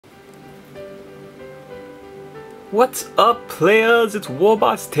What's up, players? It's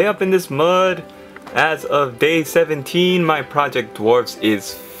Warboss Tay up in this mud. As of day 17, my project Dwarfs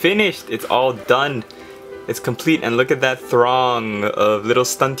is finished. It's all done. It's complete, and look at that throng of little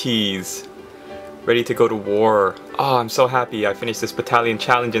stunties ready to go to war. Oh, I'm so happy I finished this battalion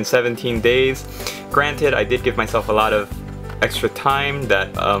challenge in 17 days. Granted, I did give myself a lot of extra time that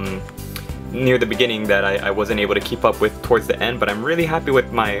near the beginning that I wasn't able to keep up with towards the end, but I'm really happy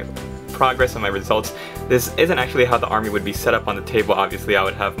with my progress and my results. This isn't actually how the army would be set up on the table. Obviously, I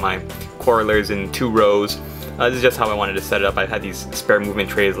would have my quarrelers in 2 rows. This is just how I wanted to set it up. I had these spare movement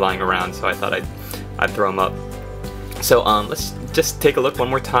trays lying around, so I thought I'd throw them up. So let's just take a look one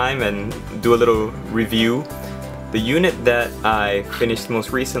more time and do a little review. The unit that I finished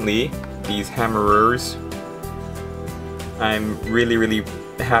most recently, these hammerers, I'm really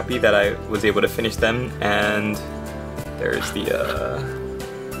happy that I was able to finish them. And there's the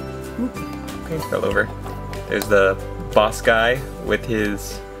okay, fell over. There's the boss guy with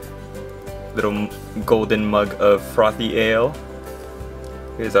his little golden mug of frothy ale.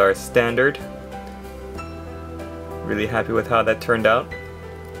 Here's our standard. Really happy with how that turned out.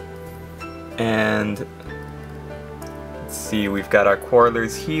 And let's see, we've got our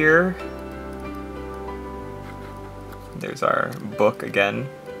quarrelers here. There's our book again.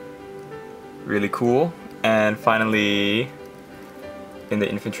 Really cool. And finally, in the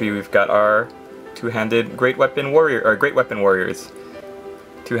infantry, we've got our two-handed great weapon warriors.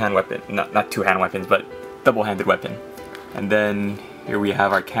 Two-hand weapon, not two-hand weapons, but double-handed weapon. And then here we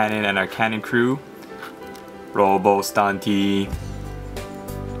have our cannon and our cannon crew. Robo Stanti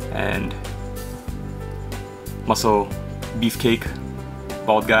and Muscle Beefcake,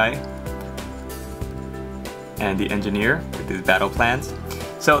 bald guy, and the engineer with his battle plans.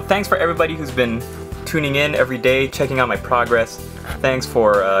 So thanks for everybody who's been tuning in every day, checking out my progress. Thanks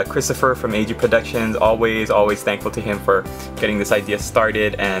for Christopher from AG Productions. Always thankful to him for getting this idea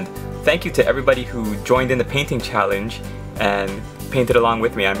started. And thank you to everybody who joined in the painting challenge and painted along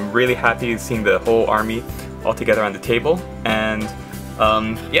with me. I'm really happy seeing the whole army all together on the table. And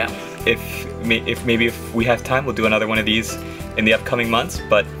yeah, maybe if we have time, we'll do another one of these in the upcoming months.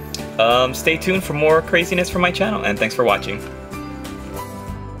 But stay tuned for more craziness from my channel, and thanks for watching.